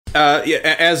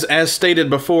Yeah, as stated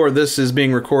before, this is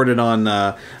being recorded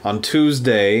on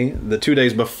Tuesday, the 2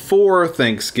 days before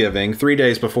Thanksgiving, 3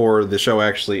 days before the show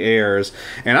actually airs.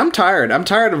 And I'm tired. I'm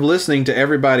tired of listening to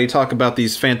everybody talk about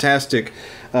these fantastic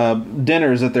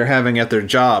dinners that they're having at their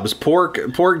jobs. Pork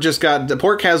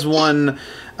has one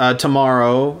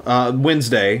tomorrow,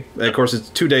 Wednesday. Of course, it's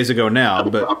 2 days ago now,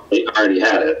 but I already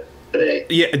had it today.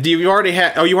 Yeah, you already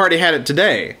had? Oh, you already had it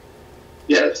today.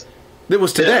 Yes. It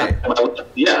was today.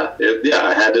 Yeah,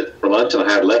 I had it for lunch and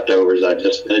I had leftovers. I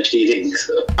just finished eating.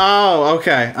 So. Oh,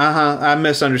 okay. I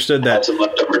misunderstood that. I had some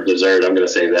leftover dessert. I'm going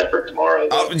to save that for tomorrow.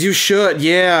 Oh, you should.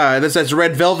 Yeah, that's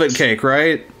red velvet cake,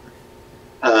 right?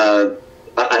 I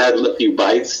had a few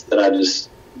bites that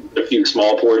a few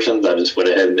small portions. I just went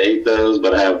ahead and ate those.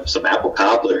 But I have some apple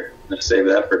cobbler. I'm going to save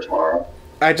that for tomorrow.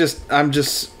 Where's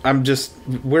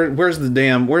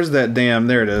that damn?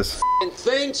 There it is.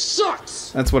 Thing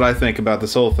sucks. That's what I think about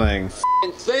this whole thing.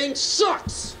 Thing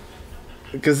sucks.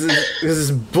 Because this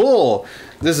is bull.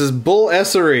 This is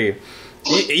bull-essery.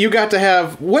 You got to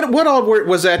have what all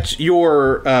was at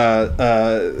your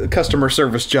customer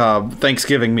service job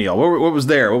Thanksgiving meal? What was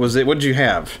there? What was it? What did you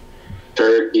have?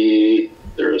 Turkey.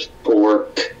 There was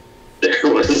pork.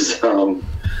 There was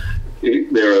pork.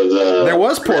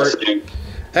 Dressing.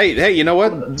 Hey, you know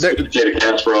what? Potato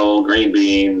casserole, green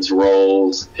beans,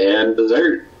 rolls, and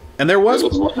dessert. And there was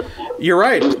you're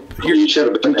right. You should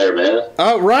have been there, man.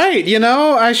 Oh, right. You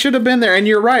know, I should have been there. And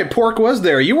you're right. Pork was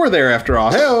there. You were there after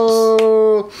all.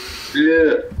 Hey-oh.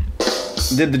 Yeah.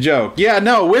 Did the joke. Yeah,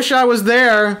 no, wish I was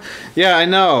there. Yeah, I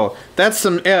know. That's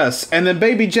some S. And then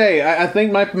Baby J, I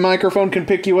think my microphone can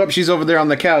pick you up. She's over there on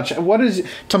the couch. What is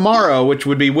tomorrow, which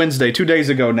would be Wednesday, 2 days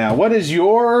ago now. What is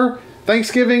your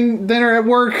Thanksgiving dinner at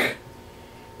work?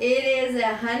 It is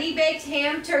a honey-baked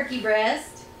ham turkey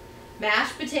breast,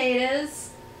 mashed potatoes,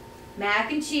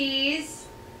 mac and cheese,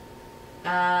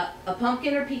 a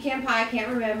pumpkin or pecan pie, I can't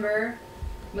remember.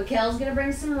 Mikkel's going to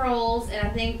bring some rolls, and I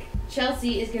think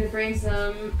Chelsea is going to bring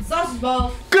some sausage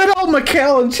balls. Good old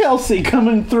Mikkel and Chelsea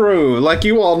coming through. Like,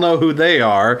 you all know who they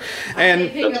are. And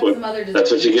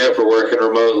that's what you get for working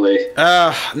remotely.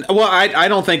 Well, I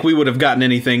don't think we would have gotten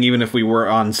anything even if we were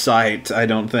on site. I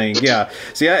don't think. Yeah.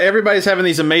 See, everybody's having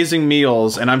these amazing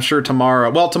meals, and I'm sure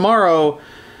tomorrow...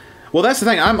 Well, that's the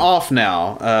thing. I'm off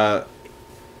now.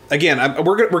 Again,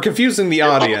 we're confusing the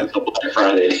audience. Black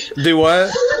Friday. Do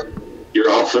what? You're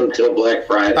off until Black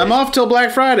Friday. I'm off till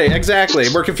Black Friday, exactly.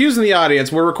 We're confusing the audience.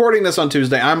 We're recording this on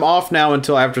Tuesday. I'm off now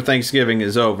until after Thanksgiving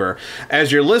is over. As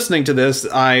you're listening to this,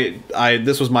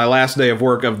 this was my last day of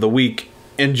work of the week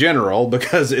in general,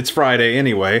 because it's Friday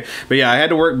anyway. But yeah, I had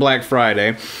to work Black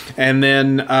Friday. And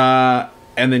then yeah,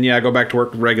 I go back to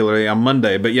work regularly on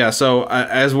Monday. But yeah, so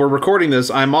as we're recording this,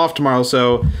 I'm off tomorrow,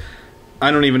 so I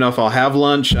don't even know if I'll have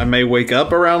lunch. I may wake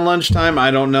up around lunchtime.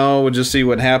 I don't know. We'll just see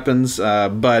what happens.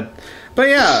 But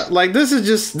yeah, like this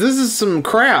is some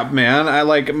crap, man.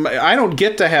 I don't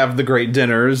get to have the great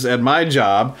dinners at my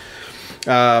job.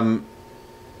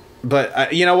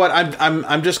 But you know what?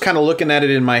 I'm just kind of looking at it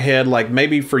in my head, like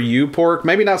maybe for you, Pork,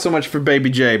 maybe not so much for Baby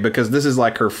J, because this is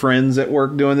like her friends at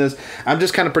work doing this. I'm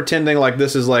just kind of pretending like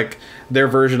this is like their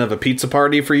version of a pizza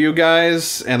party for you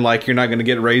guys, and like you're not going to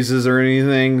get raises or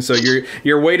anything. So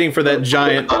you're waiting for that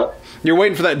giant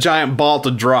ball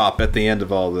to drop at the end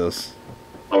of all this.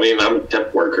 I mean, I'm a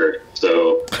temp worker,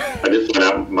 so I just went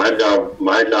out. My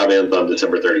job ends on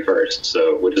December 31st,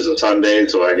 so which is a Sunday.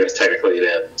 So I guess technically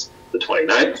it ends the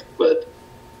 29th. But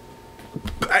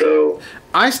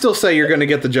I still say you're going to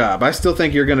get the job. I still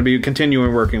think you're going to be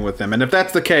continuing working with them. And if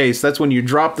that's the case, that's when you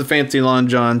drop the fancy Long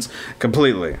Johns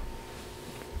completely.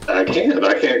 I can't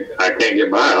get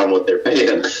by on what they're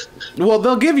paying. Well,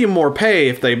 they'll give you more pay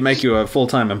if they make you a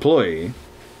full-time employee.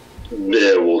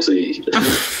 Yeah, we'll see.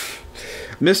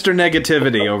 Mr.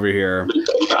 Negativity over here.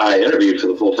 I interviewed for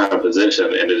the full-time position,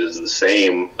 and it is the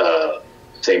same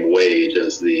wage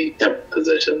as the temp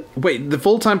position. Wait, the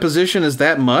full-time position is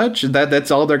that much? That's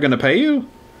all they're going to pay you?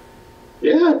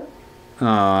 Yeah.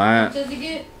 Oh, What does he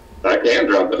get? I can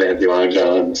drop the fancy Long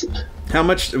Johns. How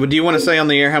much? Do you want to say on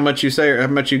the air how much you say, or how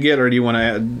much you get, or do you want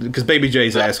to? Because Baby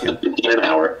J's asking. 15 an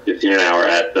hour. 15 an hour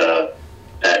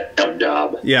at temp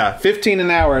job. Yeah, 15 an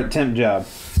hour at temp job.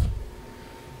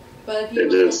 But if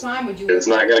you were full-time, would you? It's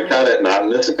not going to cut it. Not in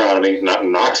this economy. Not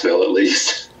in Knoxville, at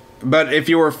least. But if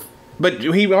you were, but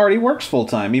he already works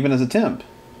full-time, even as a temp.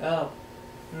 Oh.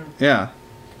 Yeah.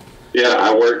 Yeah,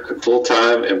 I work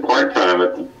full-time and part-time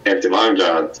at the Fancy Long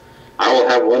Johns. I will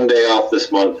have one day off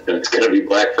this month, and it's going to be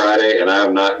Black Friday, and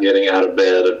I'm not getting out of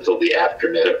bed until the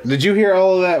afternoon. Did you hear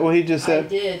all of that, what he just said? I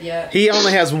did, yeah. He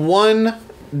only has one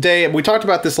day. We talked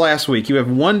about this last week. You have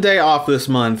one day off this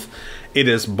month. It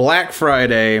is Black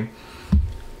Friday.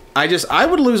 I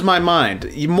would lose my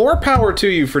mind. More power to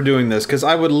you for doing this, because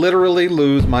I would literally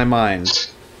lose my mind.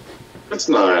 It's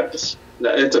not.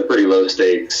 It's a pretty low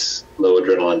stakes, low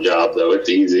adrenaline job, though. It's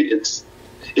easy.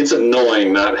 It's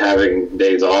annoying not having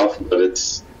days off, but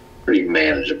it's pretty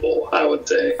manageable, I would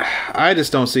say. I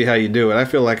just don't see how you do it. I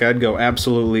feel like I'd go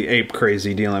absolutely ape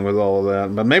crazy dealing with all of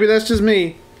that. But maybe that's just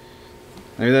me.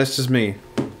 Maybe that's just me.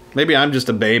 Maybe I'm just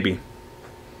a baby.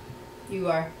 You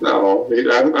are. No,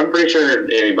 I'm pretty sure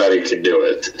anybody could do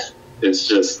it. It's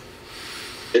just,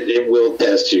 it will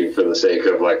test you for the sake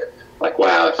of like,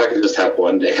 wow, if I could just have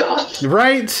one day off.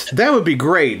 Right? That would be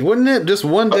great, wouldn't it? Just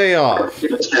one day off. You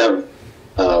just have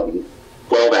 12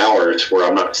 hours where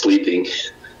I'm not sleeping.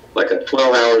 Like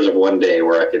 12 hours of one day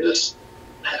where I could just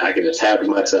have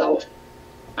myself.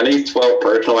 I need 12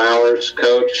 personal hours,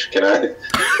 Coach. Can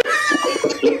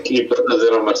you put those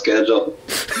in on my schedule?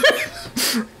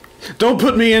 Don't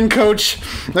put me in, Coach.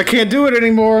 I can't do it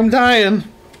anymore. I'm dying.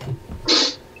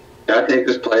 Can I take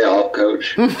this play off,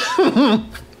 Coach?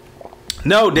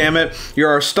 No, damn it. You're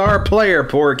our star player,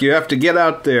 Pork. You have to get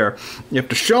out there. You have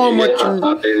to show them what I'm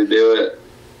not there to do it.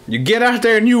 You get out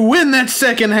there and you win that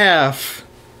second half.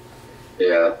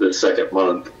 Yeah, the second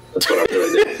month. That's what I'm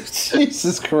doing.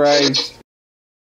 Jesus Christ.